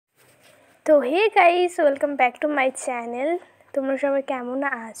তো hey guys, welcome back to my channel. তোমরা সবাই কেমন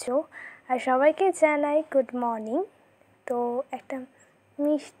আছো? আর সবাইকে জানাই গুড মর্নিং। তো একটা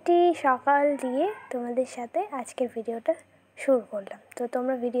মিষ্টি সকাল দিয়ে তোমাদের সাথে আজকের ভিডিওটা শুরু করলাম। তো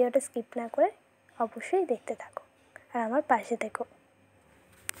তোমরা ভিডিওটা স্কিপ না করে অবশ্যই দেখতে থাকো আর আমার পাশে থেকো।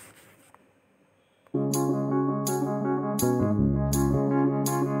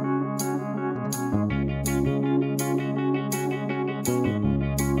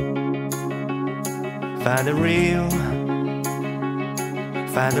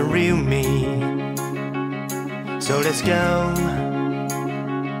 Find the real me. So let's go.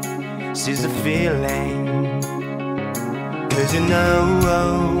 Seize the feeling. 'Cause you know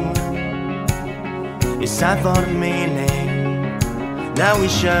it's time for the meaning. Now we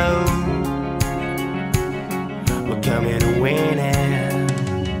show we're coming to win it.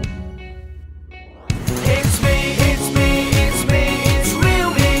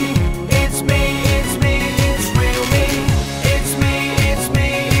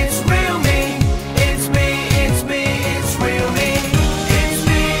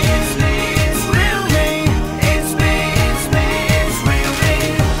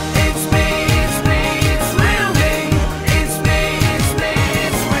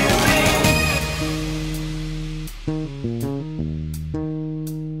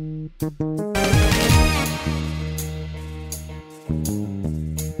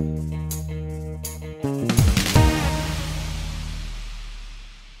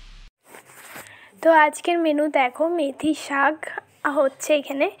 তো আজকের মেনু দেখো, মেথি শাক হচ্ছে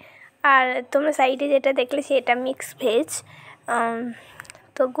এখানে, আর তোমরা সাইডে যেটা দেখলে সেটা মিক্স ভেজ।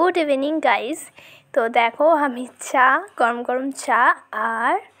 তো গুড ইভিনিং গাইস। তো দেখো, আমি চা, গরম গরম চা,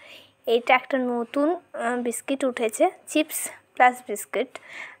 আর এটা একটা নতুন বিস্কিট উঠেছে, চিপস প্লাস বিস্কিট।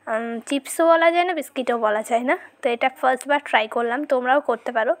 চিপসও বলা যায় না, বিস্কিটও বলা যায় না। তো এটা ফার্স্টবার ট্রাই করলাম, তোমরাও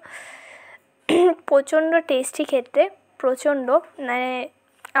করতে পারো। প্রচণ্ড টেস্টি খেতে, প্রচণ্ড, মানে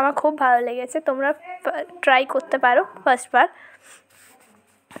আমার খুব ভালো লেগেছে। তোমরা ট্রাই করতে পারো ফার্স্টবার।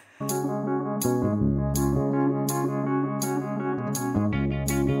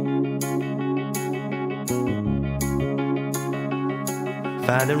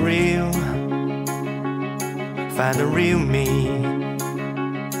 Find the real me.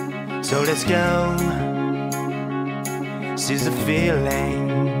 So let's go. Seize the feeling.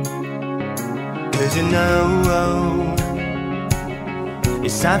 'Cause you know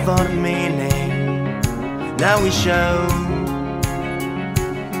it's time for the meaning. Now we show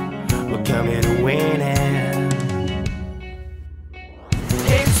we're coming to win it.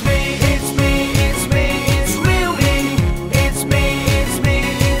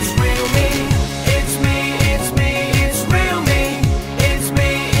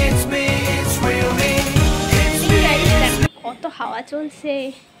 কত হাওয়া চলছে,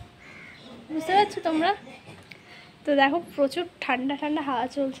 বুঝতে পারছো তোমরা? তো দেখো, প্রচুর ঠান্ডা ঠান্ডা হাওয়া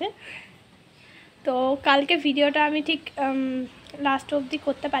চলছে। তো কালকে ভিডিওটা আমি ঠিক লাস্ট অবধি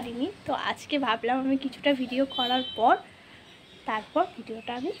করতে পারিনি। তো আজকে ভাবলাম আমি কিছুটা ভিডিও করার পর তারপর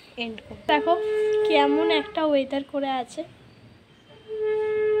ভিডিওটা আমি এন্ড করব। দেখো কেমন একটা ওয়েদার করে আছে।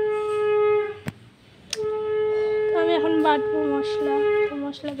 তো আমি এখন বাটবো মশলা, তো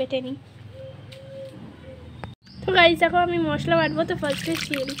মশলা বেটে নিই। তো গাইস দেখো, আমি মশলা বাটবো। তো ফার্স্টে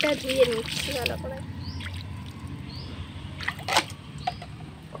শিলটা ধুয়ে নিচ্ছি ভালো করে।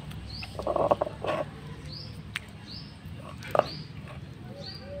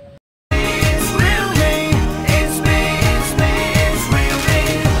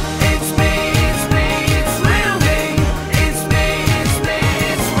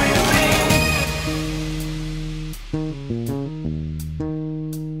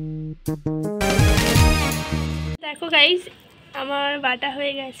 দেখো গাইস, আমার বাটা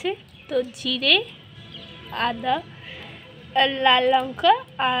হয়ে গেছে। তো জিরে, আদা, লাল লঙ্কা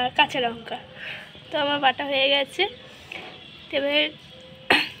আর কাঁচা লঙ্কা, তো আমার বাটা হয়ে গেছে। এবার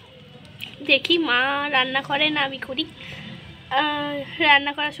দেখি মা রান্না করে না আমি করি।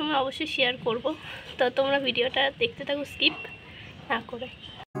 রান্না করার সময় অবশ্যই শেয়ার করব। তো তোমরা ভিডিওটা দেখতে থাকো স্কিপ না করে।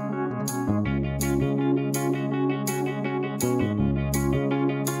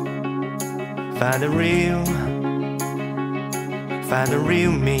 Find the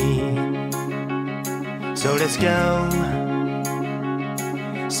real me. So let's go.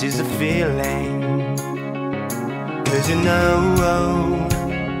 Seize the feeling. 'Cause you know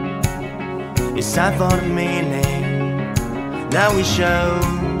it's time for the meaning. Now we show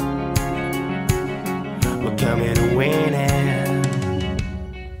we're coming to win it.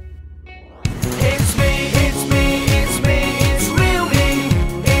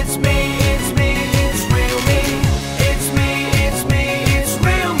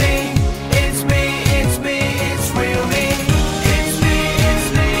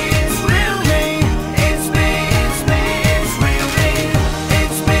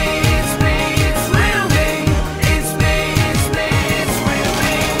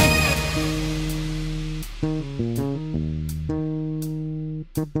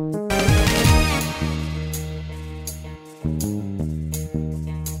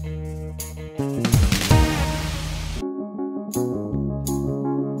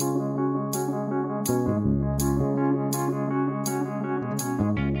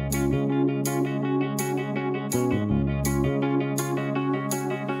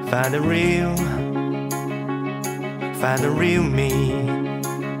 Find the real me.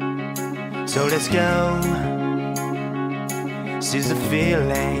 So let's go. Seize the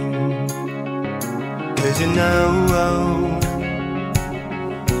feeling. 'Cause you know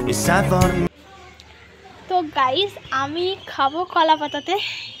it's time for the. তো guys আমি খাবো কলা পাতাতে,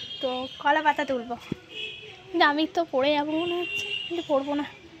 তো কলা পাতা তুলবো, কিন্তু আমি তো পড়ে যাবো মনে হচ্ছে, কিন্তু পড়বো না,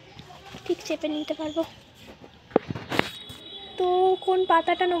 ঠিক চেপে নিতে পারবো। তো কোন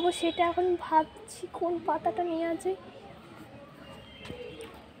পাতাটা নেবো সেটা এখন ভাবছি, কোন পাতাটা নিয়ে আছে।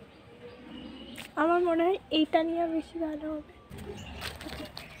 আমার মনে হয় এইটা নিয়ে বেশি ভালো হবে।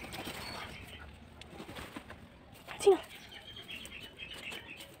 ঠিক আছে,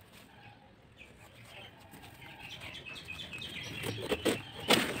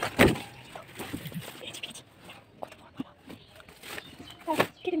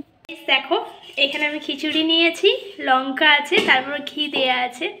 দেখো এখানে আমি খিচুড়ি নিয়েছি, লঙ্কা আছে, তারপর ঘি দেয়া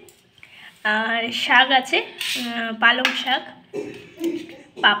আছে, আর শাক আছে, পালং শাক,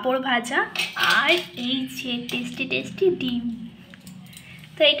 পাঁপড় ভাজা, আর এই যে টেস্টি টেস্টি ডিম।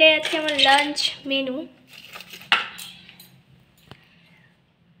 তো এটাই আজকে আমার লাঞ্চ মেনু।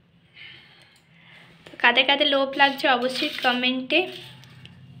 কাদের কাদের লোভ লাগছে অবশ্যই কমেন্টে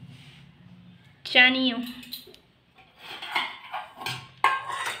জানিও।